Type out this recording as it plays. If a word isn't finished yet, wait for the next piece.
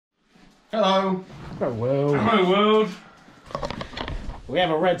Hello. Hello world. Hello world. We have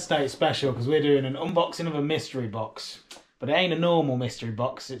a Red State special because we're doing an unboxing of a mystery box. But it ain't a normal mystery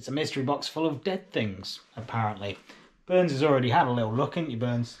box, it's a mystery box full of dead things, apparently. Burns has already had a little look, ain't you,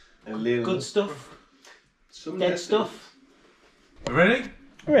 Burns? A little. Good stuff. Some dead stuff. You ready?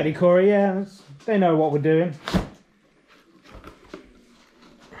 Ready, Corey, yeah. They know what we're doing.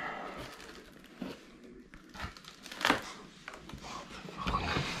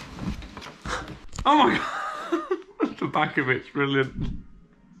 Oh my god. The back of it's brilliant.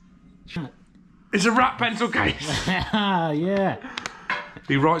 It's a rat pencil case. Yeah.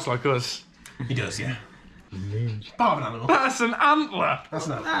 He writes like us. He does, yeah. Part of an animal. That's an antler. That's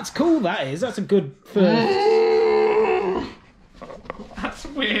an animal. That's cool, that is. That's a good first. That's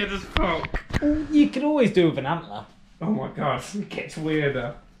weird as fuck. You could always do with an antler. Oh my god, it gets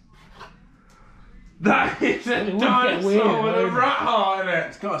weirder. That is a would get dinosaur weird, with a wouldn't it? rat heart in it.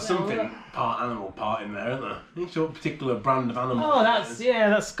 It's got something part animal, part in there, isn't there? Each sort of particular brand of animal. Oh,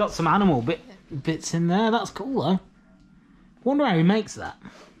 that's got some animal bits in there. That's cool though. Wonder how he makes that.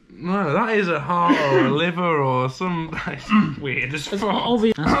 No, that is a heart or a liver or some. That's weird as fuck.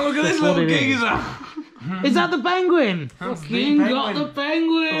 Obvious. Oh, look at this That's what little it is. geezer. Is that the penguin? That's the Fucking got penguin. the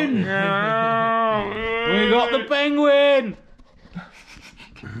penguin. Yeah. We got the penguin.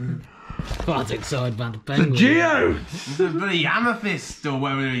 Quite excited about the penguin. Geo. It's a bloody amethyst or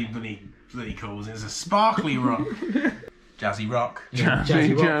whatever he bloody calls it. It's a sparkly rock. Jazzy rock.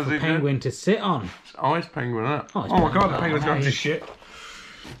 Jazzy rock for Jazzy, penguin to sit on. It's ice penguin, isn't it? Oh, it's Oh my god, penguin. the penguin's gone Hey. to shit.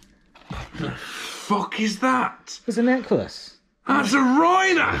 The fuck is that? It's a necklace. That's a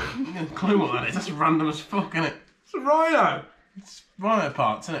rhino! You got a clue what that is? That's random as fuck, isn't it? It's a rhino! It's rhino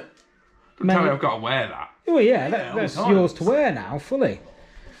parts, isn't it? Tell me I've got to wear that. Oh yeah, all that's the time. yours to wear now, fully.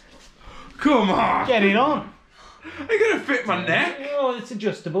 Come on! Get it on. Are you gonna fit my neck? Oh, it's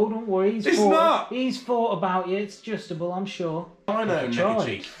adjustable. Don't worry. It's not. He's thought about you. It's adjustable, I'm sure. Rhino Charge.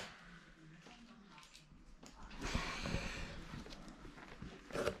 neckerchief.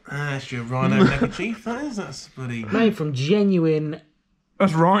 That's your rhino neckerchief, that is. That's bloody. Made from genuine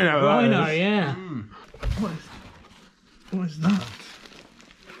That's rhino, rhino, yeah. What is that?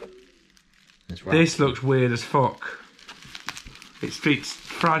 That's right. This looks weird as fuck. It's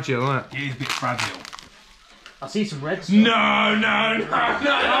fragile, isn't it? It is a bit fragile. I see some red stuff. No, I know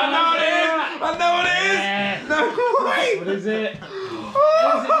what it is! I know what it is! Yeah. No way! What is it?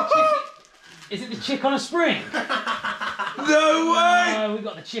 Is it the chick on a spring? No way! Oh, we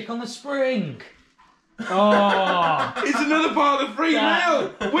got the chick on the spring. Oh, It's another part of the free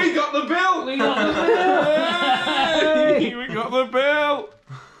That- meal! We got the bill! we got the bill. Hey, we got the bill!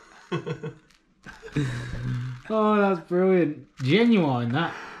 Oh, that's brilliant. Genuine,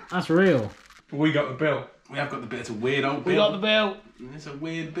 that's real. We got the bill. We have got the bit. It's a weird old bill. We got the bill. It's a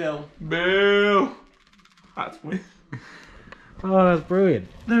weird bill. Bill! That's weird. Oh, that's brilliant.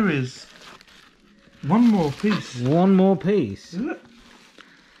 There is one more piece. One more piece. Is it?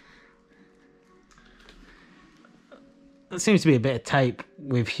 There seems to be a bit of tape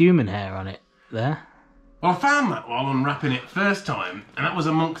with human hair on it there. Well, I found that while unwrapping it first time, and that was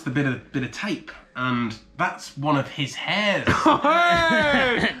amongst the bit of tape, and that's one of his hairs.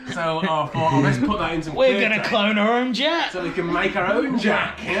 Hey! So I thought, oh, let's put that in some We're clear gonna tape clone our own Jack. so we can make our own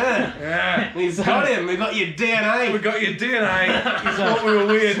Jack. Yeah, Yeah. we've got him. We've got your DNA. We got your DNA. You thought we were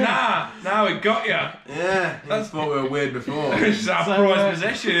weird. Now we got you. Yeah, that's thought we were weird before. This is our So, prized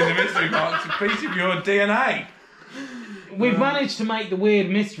possession in the mystery box, a piece of your DNA. We've managed to make the weird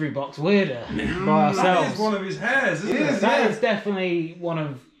mystery box weirder by That ourselves. is one of his hairs, isn't It it? is. That is definitely one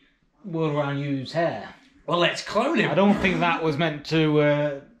of World Around You's hair. Well, let's clone I him. don't think that was meant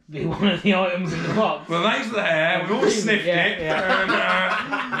to be one of the items in the box. Well, thanks for the hair. We've all sniffed Yeah, it.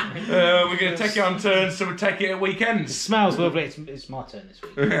 yeah. And, we're going to take it on turns, so we'll take it at weekends. Smells lovely. It's my turn this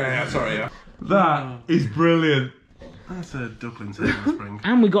week. Yeah, sorry. Yeah. That is brilliant. That's a Dublin Saving Spring.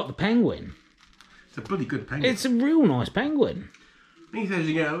 And we got the penguin. It's a bloody good penguin. It's a real nice penguin. He says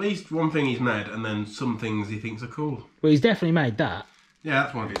you get at least one thing he's made, and then some things he thinks are cool. Well, he's definitely made that. Yeah,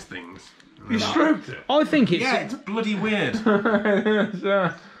 that's one of his things. You stroked it. I think it's... Yeah, it's bloody weird.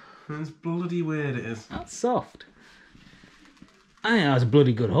 Yeah. It's bloody weird, it is. That's soft. I think that was a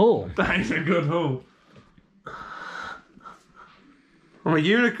bloody good haul. That is a good haul. I'm a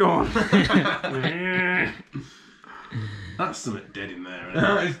unicorn. That's something dead in there, isn't it?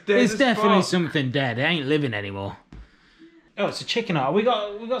 That is dead It's as definitely fuck. something dead. It ain't living anymore. Oh, it's a chicken heart. We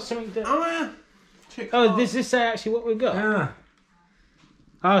got something to... Oh, yeah. Chick Oh, heart. does this say actually what we've got? Yeah.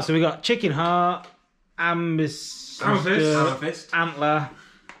 Oh, so we got chicken heart, amethyst, Amethyst. antler,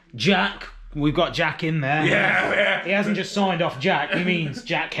 Jack, we've got Jack in there. Yeah. He hasn't just signed off Jack. He means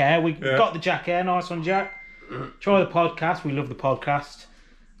Jack hair. We got the Jack hair. Nice one, Jack. Try the podcast. We love the podcast.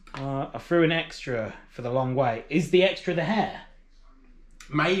 I threw an extra for the long way. Is the extra the hair?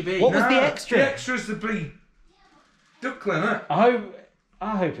 Maybe. What was the extra? The extra's the bloody duckling, isn't it? I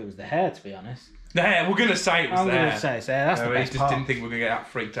hope it was the hair, to be honest. The hair. We're gonna say it was I'm the going hair. to say it's there. That's the We best just part. didn't think we were gonna get that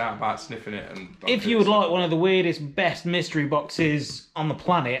freaked out about sniffing it. And If you would like one of the weirdest, best mystery boxes on the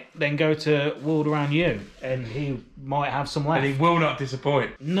planet, then go to World Around You, and he might have some left. and he will not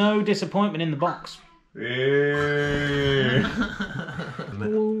disappoint. No disappointment in the box. Ooh.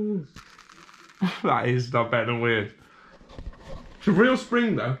 That is not better than weird. It's a real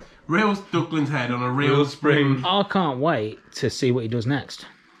spring though. Real duckling's head on a real spring. I can't wait to see what he does next.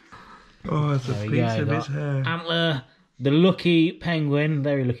 Oh, it's a There we piece go, of his got hair. Antler, the lucky penguin,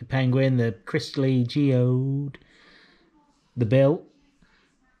 very lucky penguin, the crystally geode, the bill,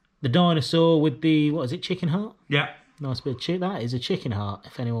 the dinosaur with the, what is it, chicken heart? Yeah. Nice bit of that is a chicken heart,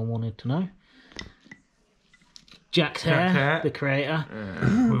 if anyone wanted to know. Jack's hair, the creator.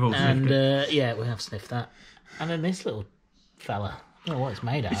 We've all And sniffed it. yeah, we have sniffed that. And then this little fella, I don't know what it's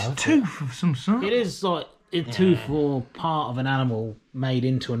made out of. Tooth of some sort. It is like a tooth or part of an animal made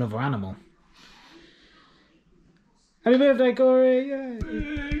into another animal. Happy birthday, Corey! Yay.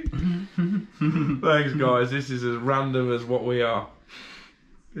 Thanks, guys. This is as random as what we are.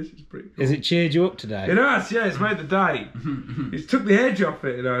 This is pretty cool. Has it cheered you up today? It has, yeah. It's made the day. It's took the edge off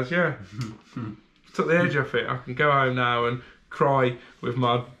it. It has, yeah. Took the edge off it. I can go home now and cry with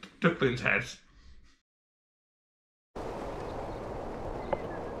my duckling's head